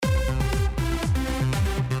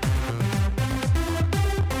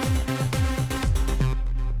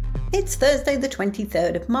It's Thursday the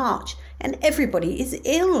 23rd of March and everybody is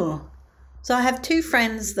ill. So I have two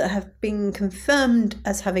friends that have been confirmed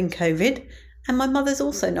as having COVID, and my mother's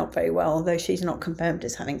also not very well, although she's not confirmed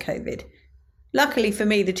as having COVID. Luckily for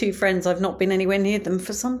me, the two friends, I've not been anywhere near them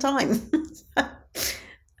for some time.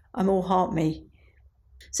 I'm all heart me.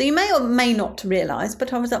 So you may or may not realise,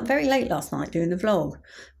 but I was up very late last night doing the vlog.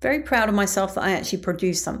 Very proud of myself that I actually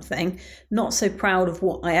produced something. Not so proud of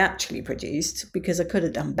what I actually produced, because I could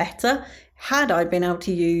have done better had I been able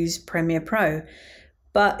to use Premiere Pro.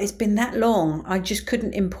 But it's been that long, I just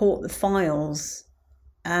couldn't import the files.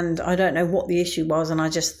 And I don't know what the issue was, and I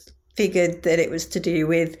just figured that it was to do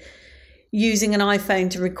with using an iPhone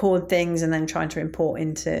to record things and then trying to import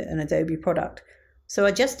into an Adobe product. So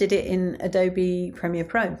I just did it in Adobe Premiere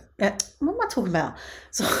Pro. What am I talking about?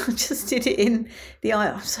 So I just did it in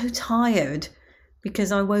I'm so tired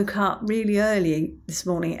because I woke up really early this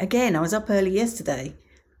morning. Again, I was up early yesterday.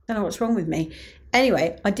 Don't know what's wrong with me.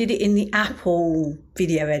 Anyway, I did it in the Apple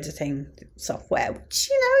video editing software, which,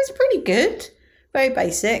 is pretty good. Very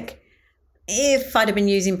basic. If I'd have been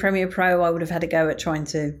using Premiere Pro, I would have had a go at trying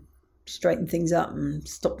to straighten things up and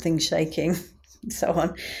stop things shaking. So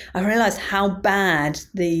on. I realised how bad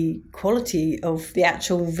the quality of the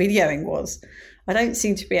actual videoing was. I don't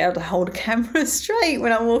seem to be able to hold a camera straight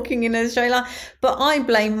when I'm walking in a straight line, but I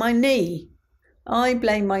blame my knee.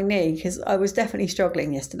 Because I was definitely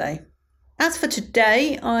struggling yesterday. As for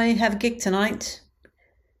today, I have a gig tonight,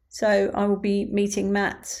 so I will be meeting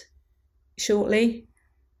Matt shortly,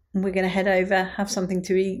 and we're going to head over, have something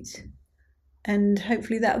to eat, and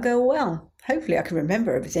hopefully that'll go well. Hopefully I can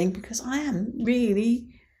remember everything because I am really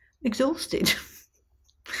exhausted.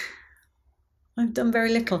 I've done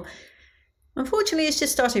very little. Unfortunately, it's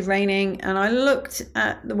just started raining, and I looked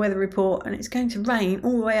at the weather report and it's going to rain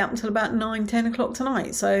all the way up until about 9-10 o'clock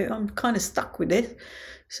tonight. So I'm kind of stuck with it.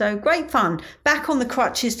 So great fun. Back on the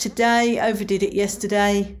crutches today. Overdid it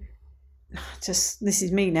yesterday. This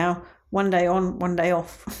is me now. One day on, one day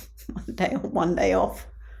off. One day on, one day off.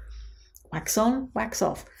 Wax on, wax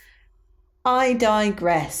off. I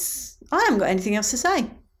digress. I haven't got anything else to say.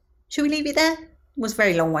 Shall we leave it there? It was a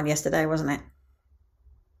very long one yesterday, wasn't it?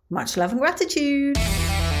 Much love and gratitude.